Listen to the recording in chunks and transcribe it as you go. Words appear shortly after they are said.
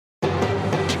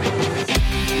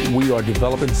we are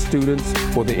developing students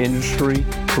for the industry,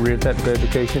 career technical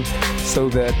education, so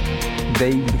that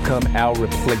they become our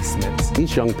replacements.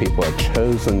 These young people have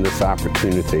chosen this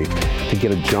opportunity to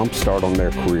get a jump start on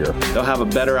their career. They'll have a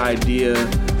better idea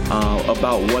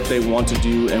about what they want to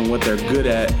do and what they're good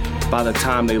at by the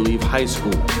time they leave high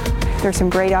school. There's some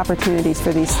great opportunities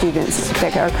for these students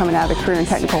that are coming out of the career and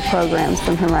technical programs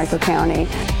from Henrico County.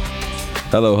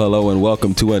 Hello, and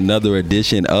welcome to another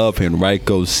edition of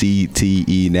Henrico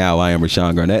CTE Now. I am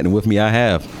Rashawn Garnett, and with me I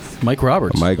have Mike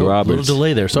Roberts. A little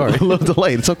delay there, sorry. A little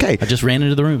delay, it's okay. I just ran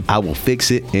into the room. I will fix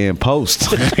it in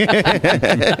post.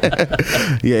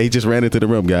 Yeah, he just ran into the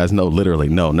room, guys. No, literally.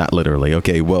 No, not literally.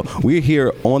 Okay, well, we're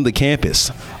here on the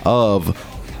campus of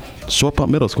Short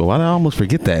Pump Middle School. Why did I almost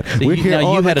forget that? We're here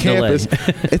on the campus.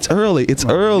 It's early. It's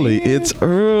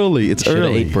early.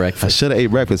 Should've ate breakfast. I should have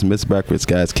ate breakfast. Missed breakfast,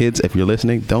 guys. Kids, if you're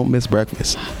listening, don't miss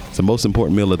breakfast. It's the most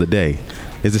important meal of the day.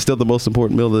 Is it still the most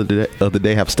important meal of the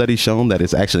day? Have studies shown that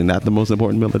it's actually not the most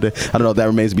important meal of the day? I don't know. That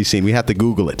remains to be seen. We have to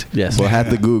Google it. Yes. We'll have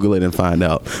to Google it and find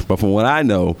out. But from what I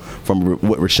know, from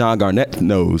what Rashawn Garnett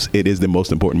knows, it is the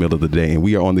most important meal of the day. And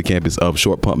we are on the campus of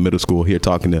Short Pump Middle School here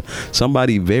talking to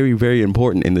somebody very, very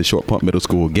important in the Short Pump Middle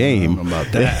School game. I don't know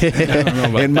about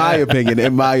that.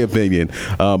 In my opinion.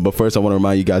 But first, I want to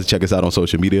remind you guys to check us out on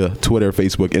social media, Twitter,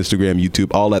 Facebook, Instagram,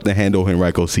 YouTube, all at the handle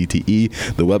Henrico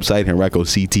CTE. The website,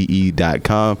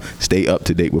 henricocte.com. Stay up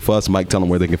to date with us. Mike, tell them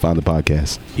where they can find the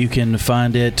podcast. You can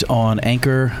find it on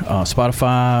Anchor,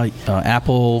 Spotify,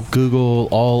 Apple, Google,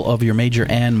 all of your major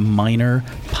and minor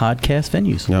podcast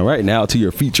venues. All right, now to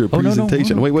your feature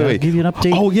presentation. No. Wait. I'll give you an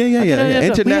update. Oh,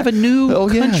 yeah. We have a new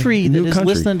country that is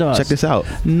listening to us. Check this out.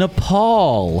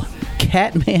 Nepal.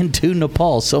 Kathmandu,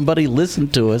 Nepal. Somebody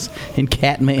listened to us in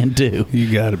Kathmandu.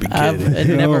 You got to be kidding. I've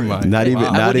never, oh my not even,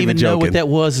 I not wouldn't even know joking. what that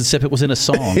was except it was in a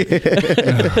song.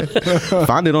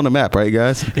 Find it on the map, right,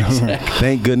 guys? Exactly.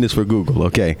 Thank goodness for Google.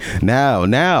 Okay,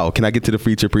 now, can I get to the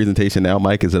feature presentation now,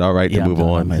 Mike? Is it all right to move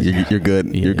on? You're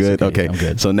good. Yeah, You're good. Okay. Okay. I'm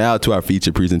good. So now to our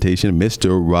feature presentation,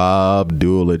 Mr. Rob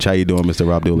Dulich. How you doing, Mr.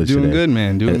 Rob Dulich? Doing today? good,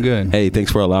 man. Doing good. Hey,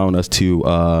 thanks for allowing us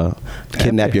to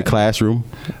kidnap your classroom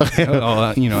for I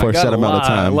a got set amount of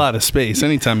time. A lot of space.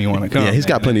 Anytime you want to come. Yeah, he's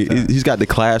got plenty. He's got the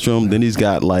classroom. Then he's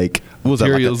got like what was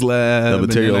materials that? lab. The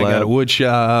material and then lab. I got a wood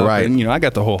shop. Right. And I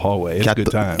got the whole hallway. It's got a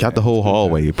good time. Got the whole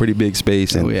hallway. A pretty big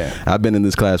space. And I've been in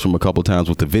this classroom a couple times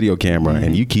with the video camera,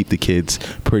 and you keep the kids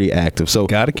pretty active. So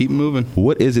got to keep moving.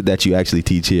 What is it that you actually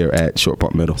teach here at Short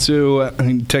Pump Middle? So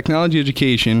technology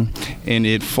education, and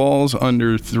it falls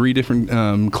under three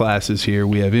different classes here.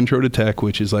 We have Intro to Tech,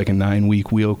 which is like a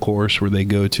 9-week wheel course where they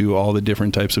go to all the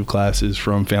different types of classes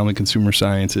from family consumer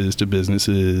sciences to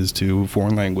businesses to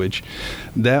foreign language.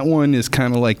 That one is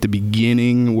kind of like the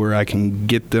beginning where I can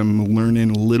get them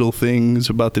learning little things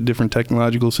about the different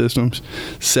technological systems.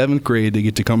 7th grade, they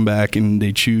get to come back and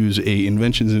they choose a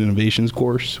Inventions and Innovations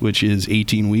course, which is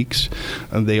 18 weeks.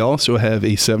 They also have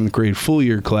a 7th grade full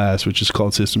year class, which is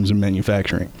called Systems and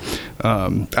Manufacturing.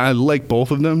 I like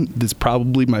both of them. It's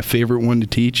probably my favorite one to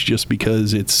teach just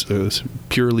because it's a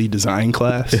purely design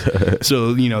class.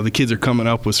 So, the kids are coming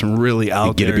up with some really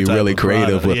out there. You get to be really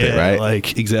creative with it, right?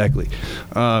 Like, exactly.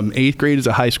 8th grade is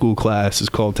a high school class. It's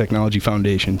called Technology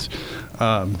Foundations.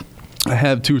 I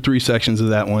have 2 or 3 sections of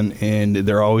that one, and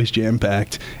they're always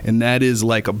jam-packed. And that is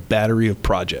like a battery of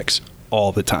projects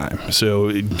all the time.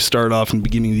 So start off in the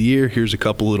beginning of the year. Here's a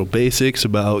couple little basics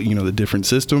about, the different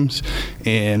systems,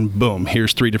 and boom,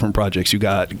 here's 3 different projects. You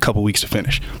got a couple weeks to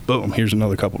finish. Boom, here's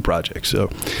another couple projects. So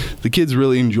the kids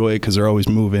really enjoy it because they're always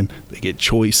moving. They get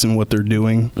choice in what they're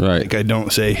doing. Right. Like I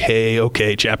don't say, hey,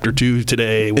 okay, chapter 2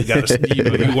 today. We got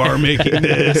you are making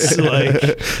this. Like,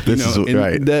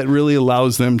 right. That really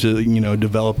allows them to,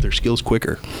 develop their skills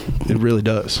quicker. It really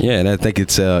does. Yeah, and I think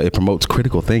it promotes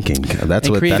critical thinking. That's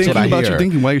what I hear. Your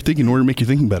thinking while you're thinking in order to make your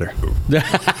thinking better.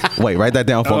 Wait, write that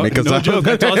down for me. No joke.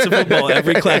 I taught some football.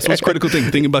 Every class was critical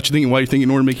thinking. Thinking about your thinking while you're thinking in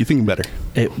order to make your thinking better.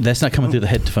 That's not coming through the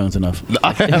headphones enough.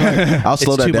 I'll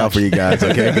slow that down for you guys.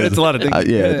 Okay, it's a lot of thinking.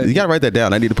 You got to write that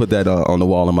down. I need to put that on the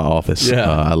wall in my office. Yeah,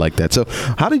 I like that. So,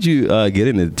 how did you get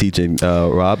into teaching,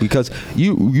 Rob? Because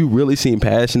you really seem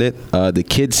passionate. The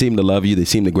kids seem to love you. They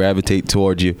seem to gravitate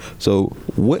towards you. So,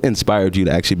 what inspired you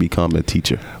to actually become a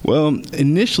teacher? Well,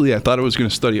 initially I thought I was going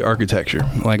to study architecture.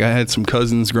 Like I had some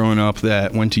cousins growing up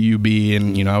that went to UB,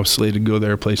 and I was slated to go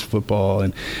there, play some football,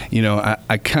 and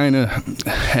I kind of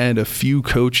had a few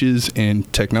coaches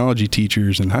and technology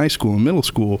teachers in high school and middle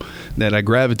school that I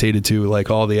gravitated to. Like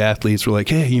all the athletes were like,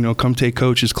 hey, come take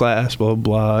coach's class, blah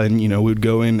blah, and we'd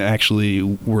go in. Actually,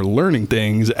 we're learning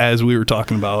things as we were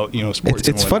talking about sports.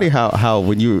 It's funny how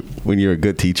when you're a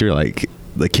good teacher, like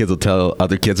the kids will tell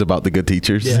other kids about the good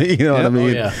teachers. Yeah. You know what I mean?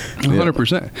 Oh, yeah.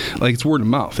 100%. Like, it's word of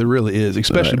mouth. It really is,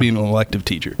 especially Right. being an elective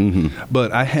teacher.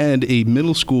 But I had a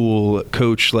middle school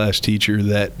coach / teacher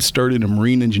that started a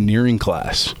marine engineering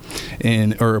class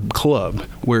or a club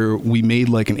where we made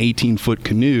like an 18-foot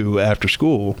canoe after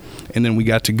school. And then we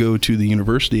got to go to the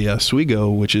University of Oswego,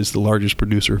 which is the largest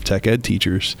producer of tech ed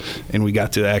teachers. And we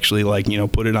got to actually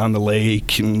put it on the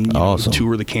lake and Awesome.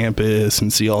 tour the campus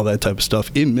and see all that type of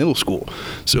stuff in middle school.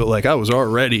 So like I was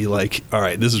already like, all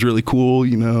right, this is really cool,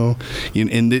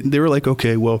 and they were like,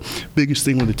 okay, well, biggest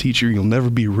thing with a teacher, you'll never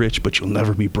be rich, but you'll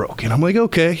never be broke. And I'm like,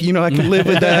 okay, I can live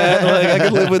with that. Like I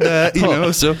can live with that,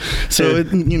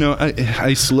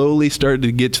 I slowly started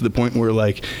to get to the point where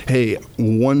like, hey,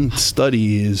 one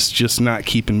study is just not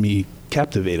keeping me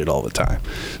captivated all the time.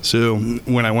 So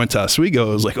when I went to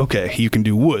Oswego, I was like, okay, you can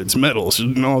do woods, metals,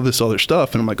 and all this other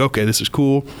stuff. And I'm like, okay, this is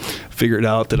cool. Figured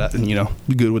out that I,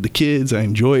 be good with the kids. I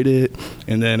enjoyed it.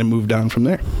 And then I moved on from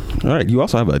there. All right. You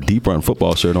also have a Deep Run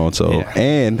football shirt on. So, Yeah.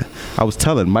 and I was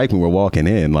telling Mike when we were walking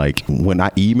in, like when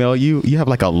I email you, you have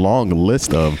like a long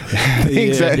list of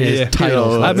things that,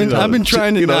 titles. I've been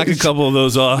trying to knock a couple of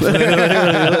those off.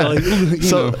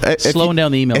 So Slowing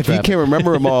down the email If you traffic. can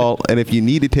remember them all, and if you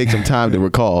need to take some time to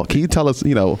recall, can you tell us,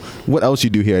 what else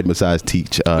you do here besides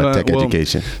teach tech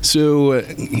education? So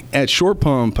at Short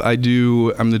Pump, I'm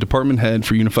the department head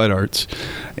for Unified Arts,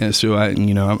 and so I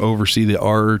oversee the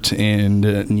art and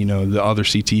the other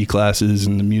CTE classes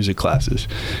and the music classes,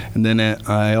 and then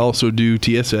I also do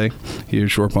TSA here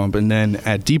at Short Pump, and then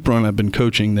at Deep Run, I've been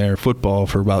coaching their football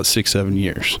for about 6-7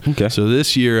 years. Okay. So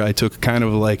this year I took kind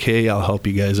of like, hey, I'll help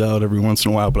you guys out every once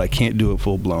in a while, but I can't do it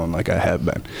full blown like I have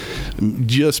been,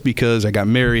 just because I got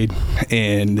married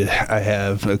and I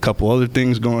have a couple other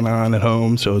things going on at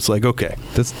home. So it's like, okay.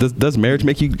 Does marriage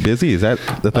make you busy? Is that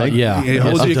the thing? Yeah. It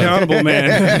holds you accountable, man.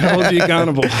 It holds you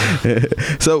accountable.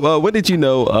 So when did you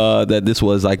know that this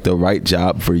was like the right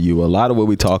job for you? A lot of what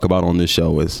we talk about on this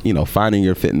show is, finding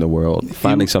your fit in the world,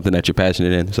 finding something that you're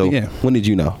passionate in. So Yeah. when did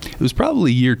you know? It was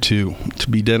probably year 2, to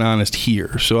be dead honest,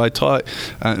 here. So I taught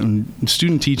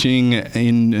student teaching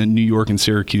in New York and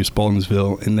Syracuse,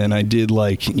 Baldwinsville, and then I did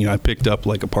I picked up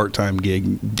like a part-time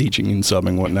gig teaching and subbing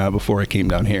and whatnot before I came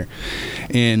down here.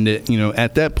 And,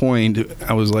 at that point,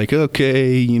 I was like,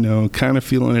 okay, kind of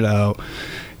feeling it out.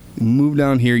 Moved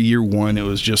down here year 1, it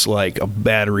was just like a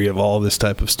battery of all this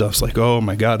type of stuff. It's like, oh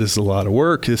my God, this is a lot of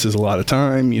work. This is a lot of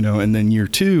time, and then year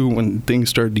 2, when things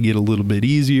started to get a little bit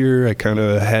easier, I kind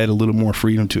of had a little more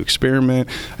freedom to experiment.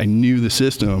 I knew the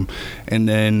system, and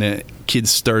then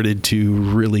kids started to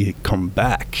really come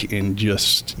back and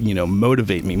just,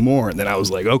 motivate me more. And then I was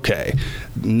like, okay,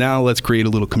 now let's create a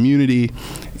little community.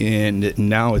 And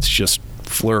now it's just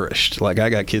flourished. Like I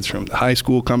got kids from high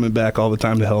school coming back all the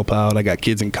time to help out. I got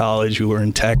kids in college who are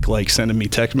in tech, like sending me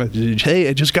text messages, hey,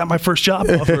 I just got my first job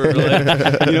offer.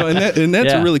 And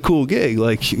that's a really cool gig.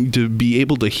 Like to be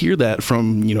able to hear that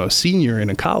from, a senior in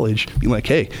a college, be like,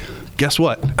 hey, guess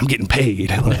what? I'm getting paid.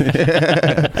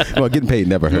 Well, getting paid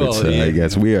never hurts, Well, yeah. I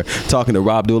guess. We are talking to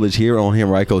Rob Dulich here on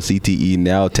Henrico CTE,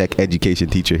 now tech education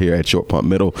teacher here at Short Pump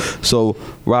Middle. So,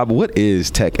 Rob, what is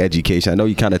tech education? I know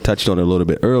you kind of touched on it a little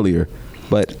bit earlier,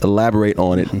 but elaborate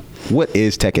on it. What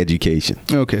is tech education?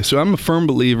 Okay, so I'm a firm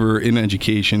believer in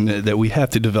education that we have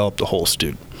to develop the whole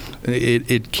student.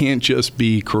 It can't just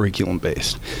be curriculum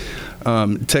based.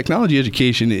 Technology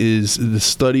education is the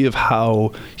study of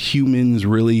how humans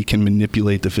really can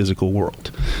manipulate the physical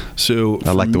world. So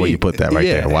I like for the way me- you put that right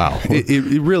there. Wow.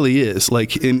 It really is.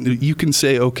 Like, and you can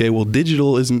say, okay, well,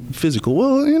 digital isn't physical.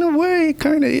 Well, in a way, it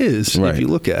kind of is Right. if you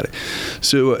look at it.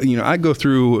 So, I go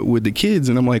through with the kids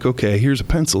and I'm like, okay, here's a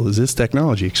pencil. Is this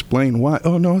technology? Explain why.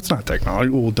 Oh, no, it's not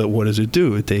technology. Well, what does it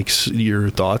do? It takes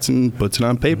your thoughts and puts it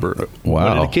on paper.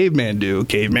 Wow. What did a caveman do? A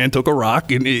caveman took a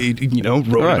rock and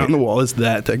wrote Right. it on the wall. Is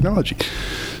that technology?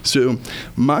 So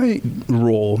my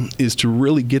role is to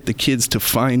really get the kids to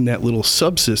find that little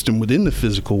subsystem within the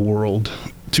physical world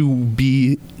to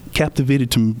be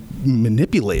captivated to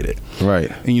manipulate it.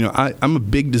 Right. And, I'm a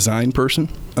big design person.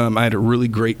 I had a really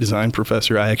great design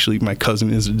professor. My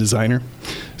cousin is a designer.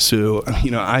 So,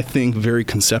 I think very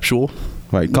conceptual.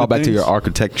 Right. Call back to things. your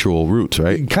architectural roots,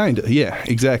 right? Kind of, yeah,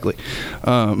 exactly.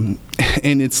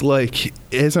 And it's like,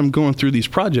 as I'm going through these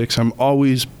projects, I'm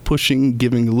always pushing,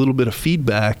 giving a little bit of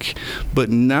feedback, but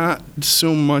not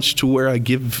so much to where I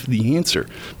give the answer.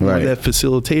 More Right. that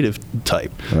facilitative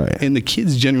type. Right. And the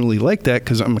kids generally like that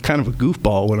because I'm kind of a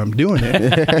goofball when I'm doing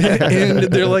it. And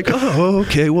they're like, oh,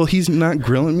 okay, well, he's not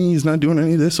grilling me. He's not doing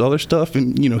any of this other stuff.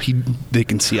 And, they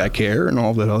can see I care and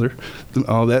all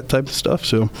that type of stuff.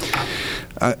 So,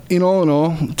 in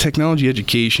all, technology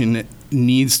education,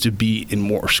 needs to be in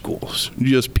more schools,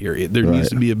 just period. There needs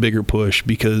to be a bigger push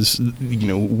because,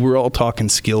 we're all talking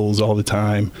skills all the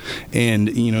time. And,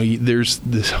 there's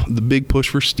the big push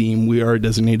for STEAM. We are a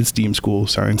designated STEAM school,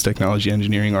 science, technology,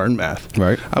 engineering, art, and math.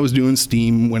 Right. I was doing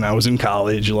STEAM when I was in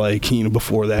college,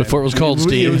 before that. Before it was called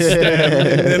STEAM. And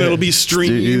then it'll be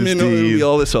STREAM, and it'll be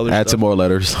all this other stuff. Add some more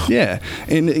letters. Yeah.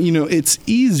 And, it's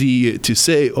easy to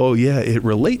say, oh, yeah, it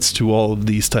relates to all of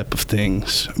these type of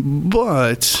things.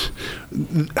 But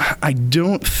I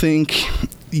don't think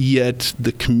yet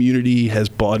the community has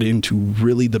bought into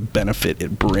really the benefit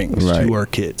it brings to our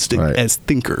kids as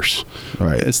thinkers.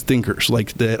 Right. As thinkers,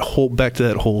 like back to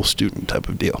that whole student type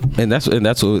of deal. And that's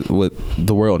what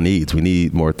the world needs. We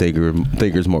need more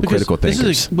thinkers, more critical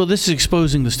thinkers. This is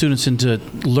exposing the students into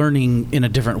learning in a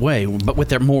different way, but with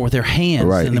their hands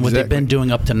and what they've been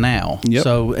doing up to now. Yep.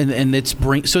 So it's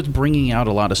bringing out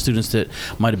a lot of students that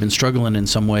might have been struggling in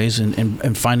some ways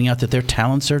and finding out that their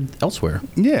talents are elsewhere.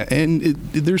 Yeah, and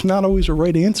there's not always a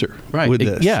right answer with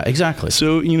this. Yeah, exactly.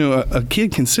 So, a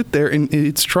kid can sit there and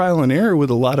it's trial and error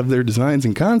with a lot of their designs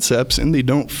and concepts, and they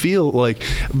don't feel like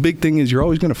a big thing is you're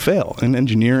always going to fail in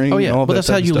engineering. And all that's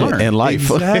how you learn. And life.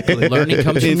 Exactly. Learning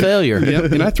comes from failure.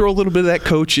 Yep. And I throw a little bit of that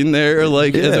coach in there,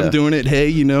 as I'm doing it.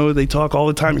 Hey, they talk all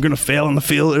the time, you're going to fail on the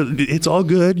field. It's all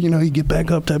good. You get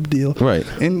back up type of deal. Right.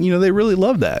 And, they really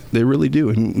love that. They really do.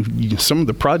 And some of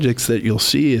the projects that you'll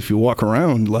see if you walk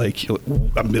around, like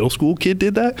a middle school kid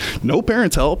did that. No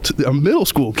parents helped. A middle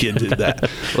school kid did that.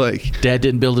 Dad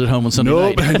didn't build it at home on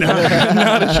Sunday night.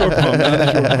 Not a short pump.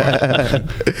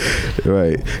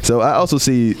 Right. So I also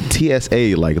see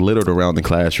TSA littered around the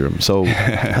classroom. So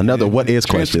another what is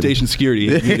question. Transportation security.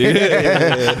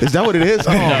 Is that what it is?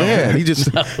 Oh man, he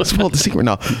just spoiled the secret.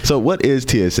 No. So what is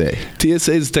TSA?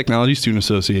 TSA is Technology Student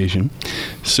Association.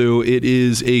 So it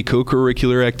is a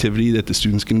co-curricular activity that the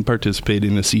students can participate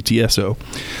in, a CTSO.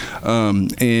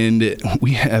 And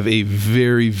we have a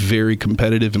very, very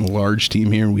competitive and large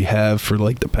team here. We have for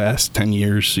the past 10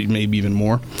 years, maybe even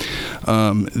more.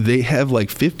 They have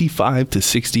 55 to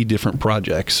 60 different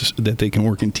projects that they can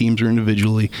work in teams or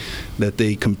individually, that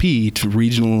they compete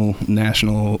regional,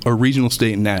 national, or regional,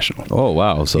 state, and national. Oh,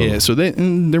 wow. So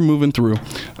they're moving through.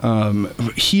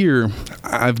 Here,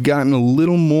 I've gotten a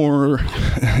little more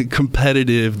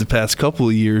competitive the past couple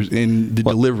of years in the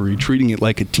delivery, treating it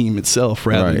like a team itself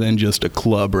rather than just a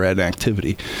club or an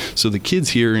activity. So the kids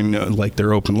here in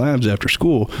their open labs after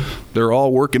school, they're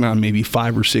all working on maybe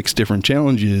 5 or 6 different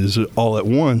challenges all at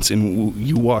once. And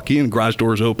you walk in, garage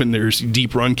doors open, there's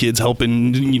deep run kids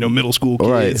helping, middle school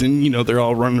kids, and, they're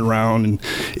all running around. And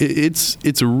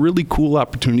it's a really cool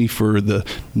opportunity for the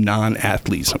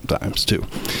non-athletes sometimes too.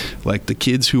 Like the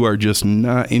kids who are just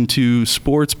not into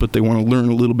sports, but they want to learn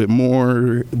a little bit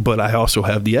more. But I also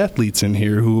have the athletes in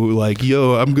here who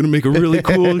I'm going to make a really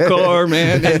cool car,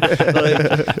 man.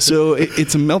 And, so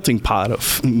it's a melting pot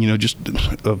of, just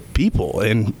of people,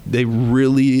 and they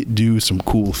really do some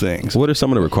cool things. What are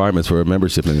some of the requirements for a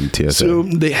membership in TSA? So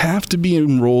they have to be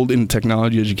enrolled in a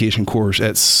technology education course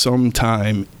at some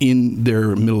time in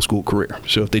their middle school career.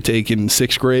 So if they take in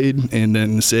 6th grade and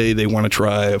then say they want to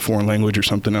try a foreign language or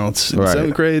something else in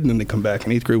 7th grade, and then they come back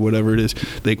in 8th grade, whatever it is,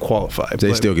 they qualify.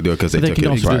 They still can do it because they took it can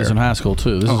also prior. do this in high school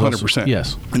too. This 100%.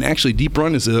 Yes. And actually, Deep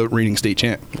Run is a reading state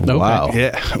champ. Okay. Wow.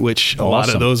 Yeah, which a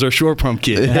lot of those are short pump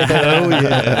kids.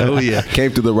 Oh yeah.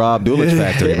 Came through the Rob Dulich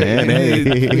factory, man.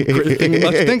 Hey.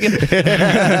 Thinking.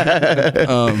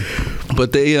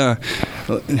 But they,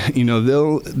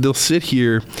 they'll sit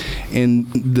here and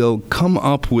they'll come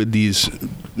up with these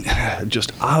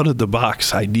just out of the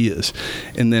box ideas,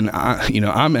 and then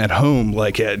I'm at home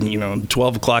at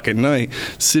 12 o'clock at night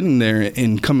sitting there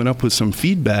and coming up with some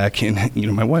feedback, and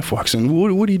my wife walks in.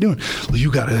 What are you doing? Well,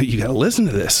 you gotta listen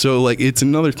to this. So it's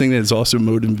another thing that has also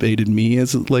motivated me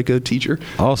as a teacher.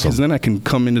 Awesome. Because then I can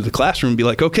come into the classroom and be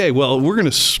like, okay, well, we're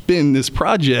gonna spin this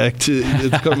project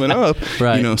that's coming up.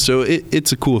 Right. So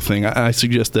it's a cool thing. I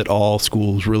suggest that all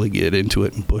schools really get into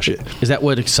it and push it. Is that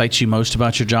what excites you most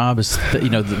about your job? Is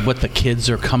that, what the kids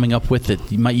are coming up with that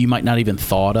you might not even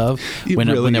thought of when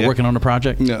they're working on a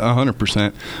project?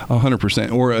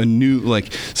 100%. Or a new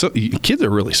so kids are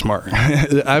really smart.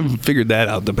 I've figured that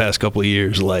out the past couple of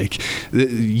years.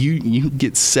 You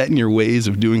get set in your ways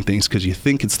of doing things because you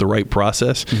think it's the right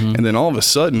process, and then all of a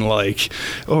sudden oh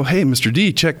hey Mr.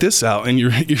 D, check this out, and you're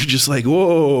just like,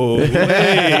 whoa,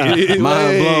 hey,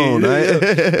 mind blown,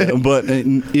 right? But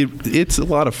it's a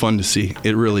lot of fun to see.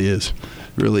 It really is.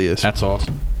 Really is. That's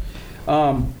awesome.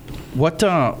 What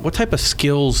type of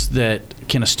skills that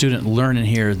can a student learn in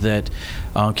here that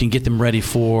can get them ready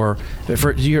for this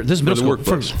is middle school,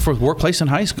 workplace. for workplace and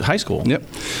high school. Yep.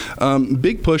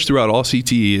 Big push throughout all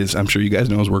CTE is, I'm sure you guys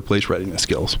know, is workplace readiness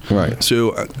skills. Right.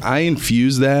 So I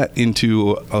infuse that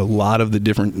into a lot of the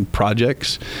different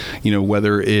projects,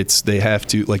 whether it's they have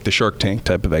to, like the Shark Tank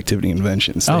type of activity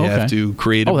inventions. They have to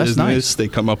create a business. Nice. They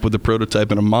come up with a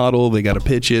prototype and a model. They got to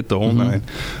pitch it, the whole nine.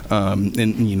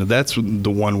 And that's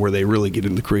the one where they really get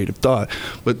into creative thought.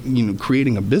 But,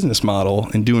 creating a business model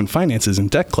and doing finances in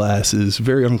tech class is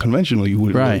very unconventional. You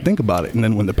wouldn't really think about it. And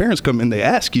then when the parents come in, they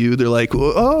ask you, they're like,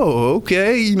 well, oh,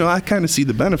 okay, I kind of see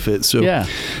the benefits. So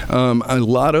a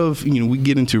lot of, we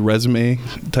get into resume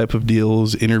type of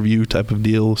deals, interview type of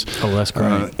deals. Oh, that's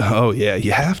great. Yeah,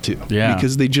 you have to. Yeah.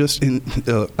 Because they just,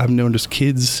 I've noticed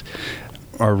kids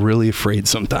are really afraid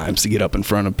sometimes to get up in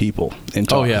front of people and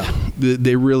talk. Oh, yeah.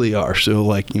 They really are. So,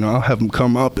 I'll have them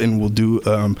come up and we'll do,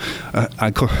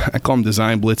 I call them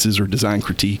design blitzes or design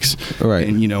critiques. Right.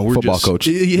 And, we're football just, coach.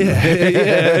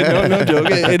 Yeah. No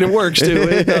joke. And it works, too.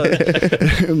 It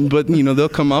does. But, they'll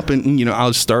come up and,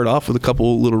 I'll start off with a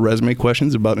couple little resume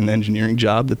questions about an engineering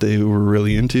job that they were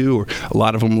really into, or a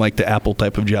lot of them like the Apple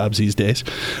type of jobs these days.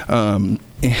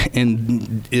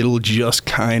 And it'll just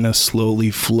kind of slowly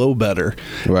flow better,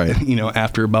 right?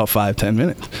 After about 5-10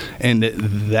 minutes. And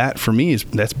that for me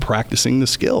that's practicing the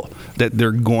skill that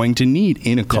they're going to need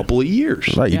in a couple of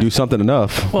years. Right, you do something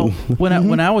enough. Well,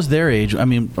 when I was their age,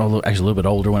 actually a little bit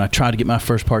older, when I tried to get my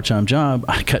first part-time job,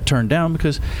 I got turned down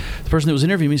because the person that was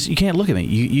interviewing me said, "You can't look at me.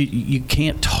 You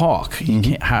can't talk. You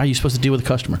can't. How are you supposed to deal with a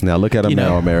customer?" Now look at them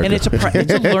now, America. And it's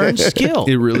a learned skill.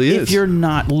 It really is. If you're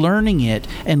not learning it,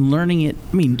 and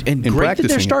great that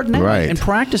they're starting out and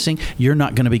practicing, you're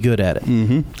not going to be good at it.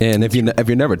 Mm-hmm. And if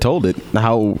you're never told it,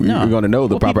 how you're going to know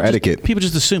the proper etiquette? People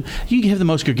just assume you can have the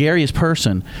most gregarious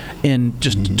person in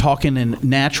just talking and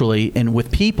naturally and with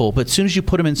people, but as soon as you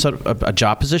put them in sort of a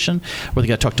job position where they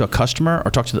got to talk to a customer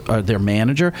or talk to their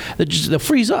manager, they'll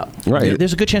freeze up. Right.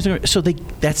 There's a good chance.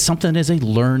 That's something as a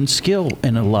learned skill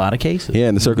in a lot of cases. Yeah,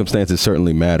 and the circumstances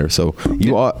certainly matter. So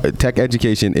tech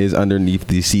education is underneath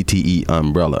the CTE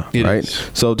umbrella, right?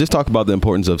 So just talk about the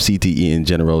importance of CTE in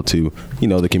general to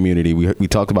the community. We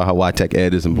talked about how why tech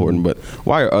ed is important, but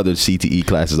why are other CTE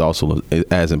classes also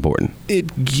as important?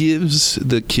 It gives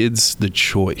the kids the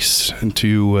choice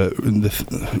to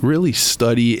really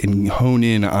study and hone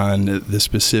in on the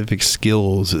specific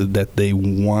skills that they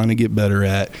want to get better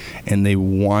at and they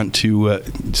want to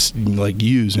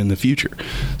use in the future.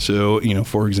 So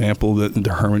for example,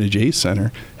 the Hermitage ACE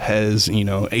Center has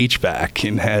HVAC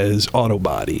and has auto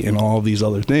body and all these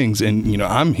other things, and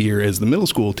I'm here as the middle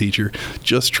school teacher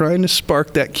just trying to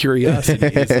spark that curiosity.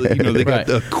 They got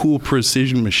a cool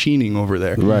precision machining over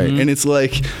there, right? And it's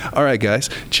like, all right guys,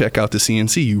 check out the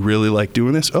CNC. You really like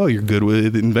doing this? Oh, you're good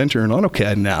with Inventor and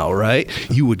AutoCAD now, right?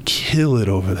 You would kill it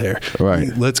over there, right?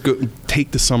 Let's go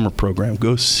take the summer program,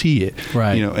 go see it,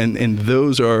 right? And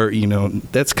those are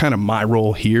that's kind of my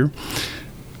role here.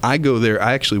 I go there.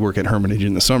 I actually work at Hermitage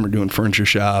in the summer doing furniture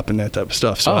shop and that type of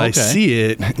stuff. So I see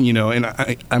it, and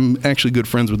I'm actually good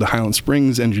friends with the Highland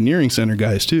Springs Engineering Center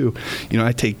guys too.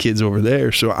 I take kids over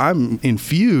there. So I'm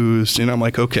infused and I'm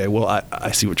like, okay, well,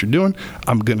 I see what you're doing.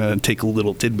 I'm going to take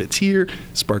little tidbits here,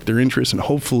 spark their interest, and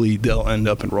hopefully they'll end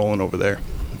up enrolling over there.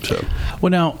 So.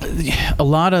 Well, now a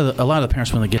lot of the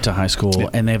parents, when they get to high school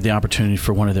and they have the opportunity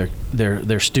for one of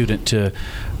their student to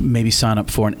maybe sign up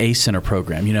for an ACE Center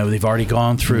program, they've already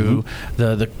gone through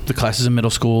the classes in middle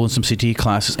school and some CTE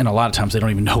classes, and a lot of times they don't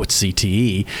even know it's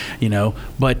CTE,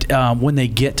 But when they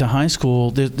get to high school,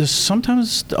 there's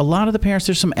sometimes a lot of the parents,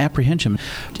 there's some apprehension.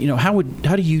 How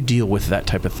do you deal with that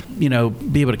type of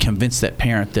be able to convince that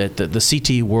parent that the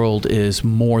CTE world is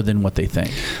more than what they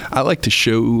think? I like to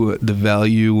show the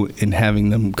value in having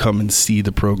them come and see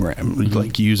the program,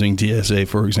 like using DSA,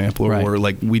 for example, or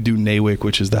like we do NAWIC,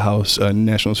 which is the house,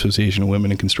 National Association of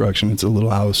Women in Construction. It's a little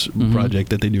house project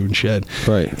that they do in Shed.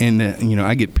 Right. And,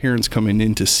 I get parents coming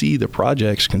in to see the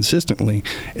projects consistently,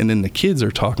 and then the kids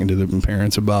are talking to the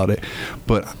parents about it.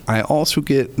 But I also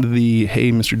get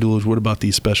hey, Mr. Dullage, what about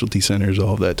these specialty centers,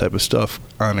 all of that type of stuff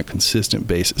on a consistent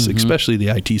basis, especially the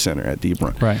IT center at Deep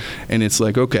Run. Right. And it's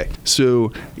like, okay,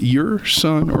 so your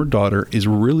son or daughter is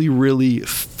really, really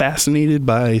fascinated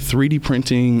by 3D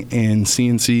printing and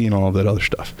CNC and all that other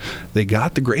stuff. They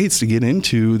got the grades to get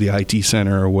into the IT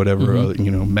center or whatever,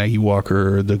 Maggie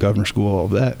Walker, or the Governor School, all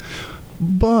of that.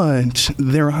 But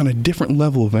they're on a different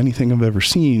level of anything I've ever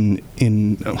seen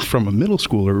from a middle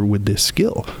schooler with this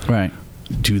skill. Right.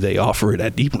 Do they offer it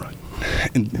at Deep Run?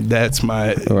 And that's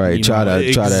my Right. Try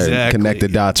to connect the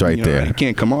dots right there. You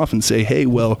can't come off and say, hey,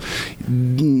 well,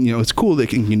 it's cool they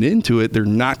can get into it. They're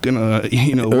not gonna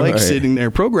like sitting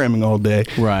there programming all day.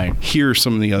 Right. Here are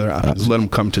some of the other options. Let them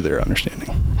come to their understanding.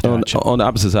 Gotcha. On the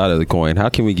opposite side of the coin, how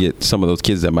can we get some of those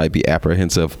kids that might be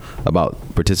apprehensive about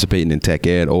participating in tech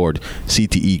ed or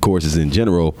CTE courses in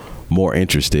general more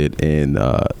interested in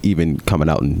even coming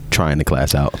out and trying the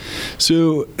class out?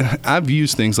 So I've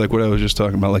used things like what I was just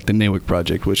talking about, like the NAWIC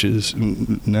project, which is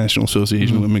National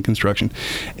Association of Women in Construction.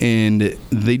 And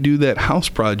they do that house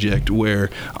project where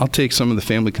I'll take some of the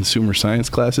family consumer science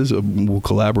classes, we'll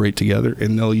collaborate together,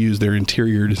 and they'll use their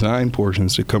interior design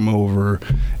portions to come over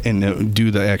and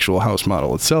do the actual house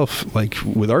model itself, like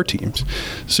with our teams.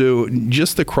 So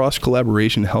just the cross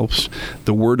collaboration helps.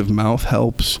 The word of mouth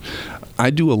helps. I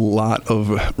do a lot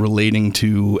of relating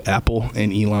to Apple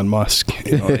and Elon Musk,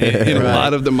 and a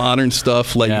lot of the modern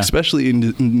stuff, like especially in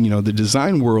the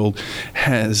design world,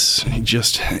 has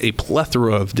just a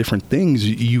plethora of different things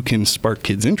you can spark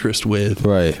kids' interest with.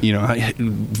 Right.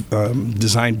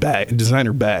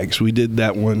 Designer bags. We did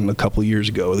that one a couple of years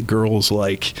ago. The girls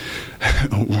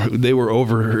they were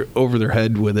over their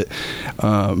head with it.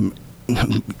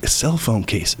 Cell phone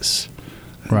cases.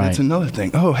 Right. That's another thing.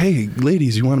 Oh, hey,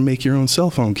 ladies, you want to make your own cell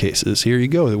phone cases? Here you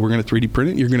go. We're going to 3D print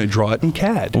it. You're going to draw it in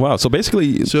CAD. Wow. So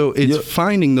basically, it's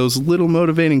finding those little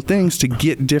motivating things to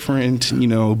get different,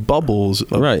 bubbles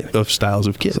of styles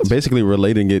of kids. So basically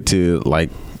relating it to like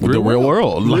the real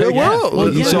world. Real world.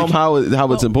 Well, you show them how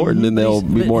it's important, and they'll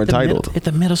be more entitled. At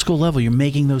the middle school level, you're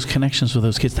making those connections with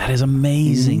those kids. That is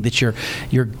amazing that you're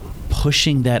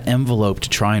pushing that envelope to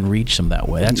try and reach them that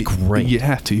way. That's great. You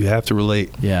have to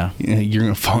relate. Yeah. You're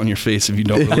going to fall on your face if you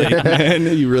don't relate,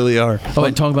 man. You really are. Oh,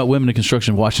 and talking about women in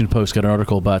construction, Washington Post got an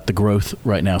article about the growth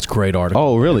right now. It's a great article.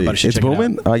 Oh, really? It's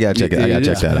booming? I got to check it. I got to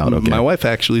check that out. Okay. My wife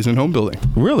actually is in home building.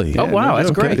 Really? Oh, wow.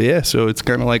 That's great. Yeah, so it's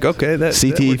kind of like, okay, that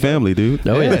CTE family, dude.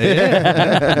 Oh,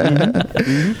 yeah.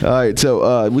 All right.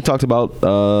 So we talked about,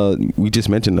 we just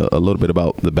mentioned a little bit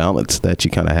about the balance that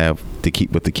you kind of have to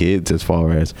keep with the kids as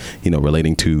far as,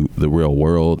 relating to the real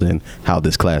world and how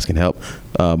this class can help.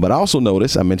 But I also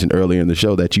noticed, I mentioned earlier in the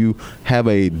show, that you have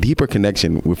a deeper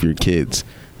connection with your kids.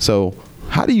 So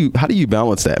how do you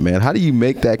balance that, man? How do you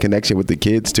make that connection with the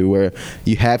kids to where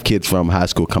you have kids from high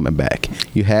school coming back?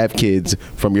 You have kids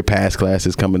from your past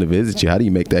classes coming to visit you. How do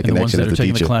you make that connection as a teacher? The ones that are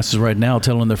taking the classes right now,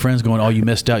 telling their friends going, oh, you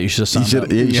missed out. You should have signed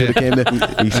up. You should have came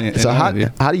there. So how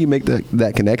do you make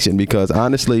that connection? Because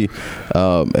honestly,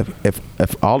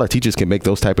 if all our teachers can make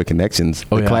those type of connections,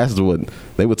 the classes would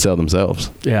sell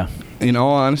themselves. Yeah. In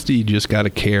all honesty, you just got to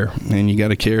care, and you got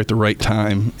to care at the right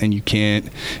time, and you got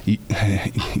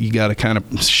to kind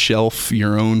of shelf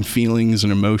your own feelings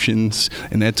and emotions,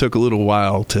 and that took a little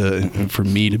while for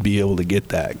me to be able to get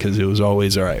that, because it was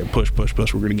always, all right, push, we're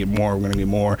going to get more, you're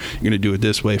going to do it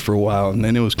this way for a while, and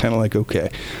then it was kind of like,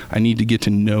 okay, I need to get to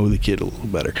know the kid a little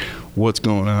better. What's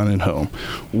going on at home?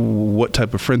 What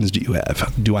type of friends do you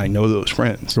have? Do I know those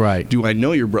friends? Right. Do I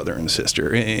know your brother and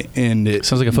sister? And it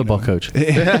sounds like a football coach.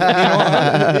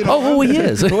 Oh, he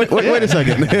is. Wait a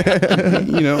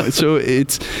second. So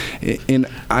it's, and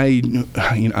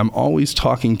I'm always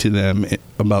talking to them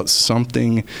about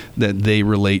something that they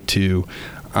relate to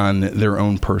on their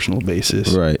own personal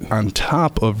basis, right, on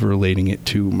top of relating it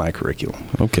to my curriculum.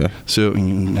 Okay. So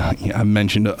I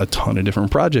mentioned a ton of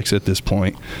different projects at this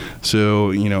point.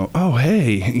 So, oh,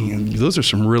 hey, those are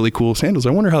some really cool sandals.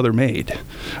 I wonder how they're made.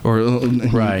 Or,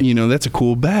 right, that's a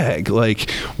cool bag.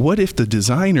 Like, what if the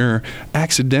designer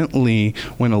accidentally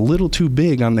went a little too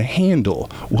big on the handle?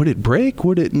 Would it break?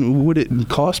 Would it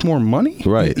cost more money?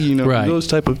 Right. Right. Those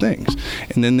type of things.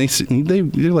 And then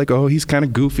they're like, oh, he's kind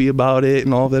of goofy about it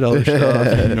and all that other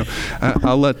stuff.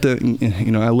 I let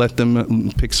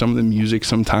them pick some of the music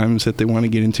sometimes that they want to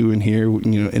get into in here.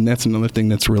 And that's another thing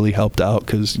that's really helped out,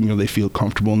 because they feel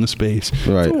comfortable in the space.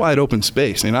 Right. It's a wide open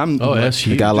space, and that's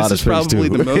huge. Got a lot of space. This is probably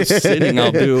the most sitting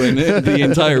I'll do in the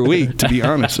entire week. To be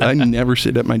honest, I never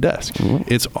sit at my desk.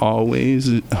 It's always.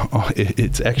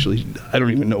 It's actually. I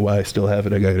don't even know why I still have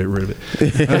it. I got to get rid of it.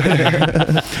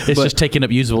 It's just taking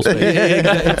up usable space.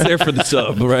 It's there for the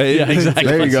sub, right? Yeah, exactly.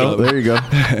 There you go. There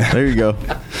you go.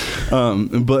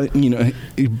 But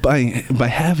by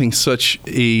having such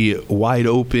a wide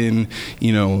open,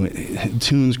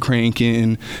 tunes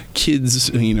cranking,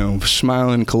 kids,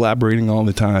 smiling, collaborating all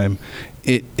the time,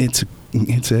 it's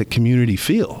a community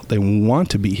feel. They want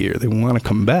to be here. They want to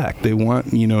come back. They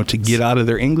want, to get out of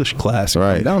their English class and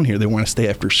come down here. They want to stay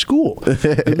after school.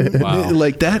 Wow.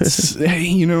 Like that's,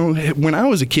 when I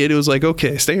was a kid, it was like,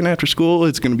 okay, staying after school,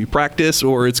 it's going to be practice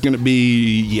or it's going to to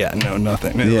be,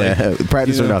 nothing. Yeah, like,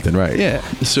 practice or nothing, right? Yeah.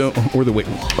 So, or the weight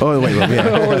room. Oh, the weight room,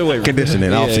 yeah. Or the weight room.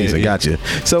 Conditioning, off season, gotcha.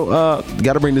 So,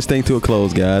 got to bring this thing to a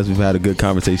close, guys. We've had a good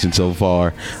conversation so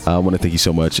far. I want to thank you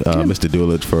so much, Mr.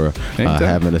 Dulich, for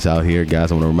having us out here.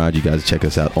 Guys, I want to remind you guys to check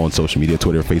us out on social media,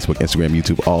 Twitter, Facebook, Instagram,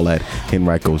 YouTube, all at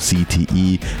Henrico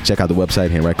CTE. Check out the website,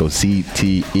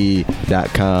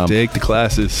 henricocte.com. Take the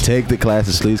classes. Take the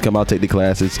classes. Please come out, take the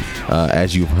classes.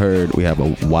 As you've heard, we have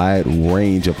a wide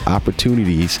range of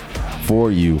opportunities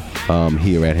for you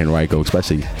here at Henrico,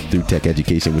 especially through tech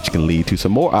education, which can lead to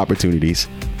some more opportunities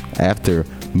after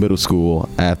middle school,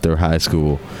 after high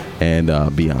school, and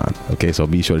beyond. Okay, so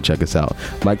be sure to check us out.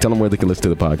 Mike, tell them where they can listen to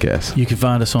the podcast. You can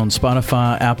find us on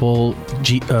Spotify, Apple,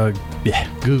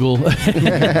 Google,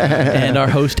 and our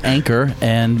host Anchor,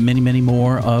 and many, many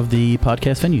more of the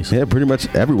podcast venues. Yeah, pretty much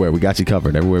everywhere. We got you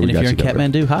covered. Everywhere we got you covered.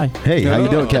 And if you're in Kathmandu, hi. Hey, how you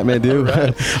doing,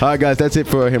 Kathmandu? All right, guys, that's it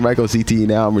for Henrico CTE.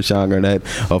 Now I'm Rashawn Garnett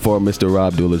for Mr.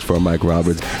 Rob Dulich, for Mike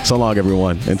Roberts. So long,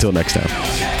 everyone. Until next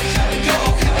time.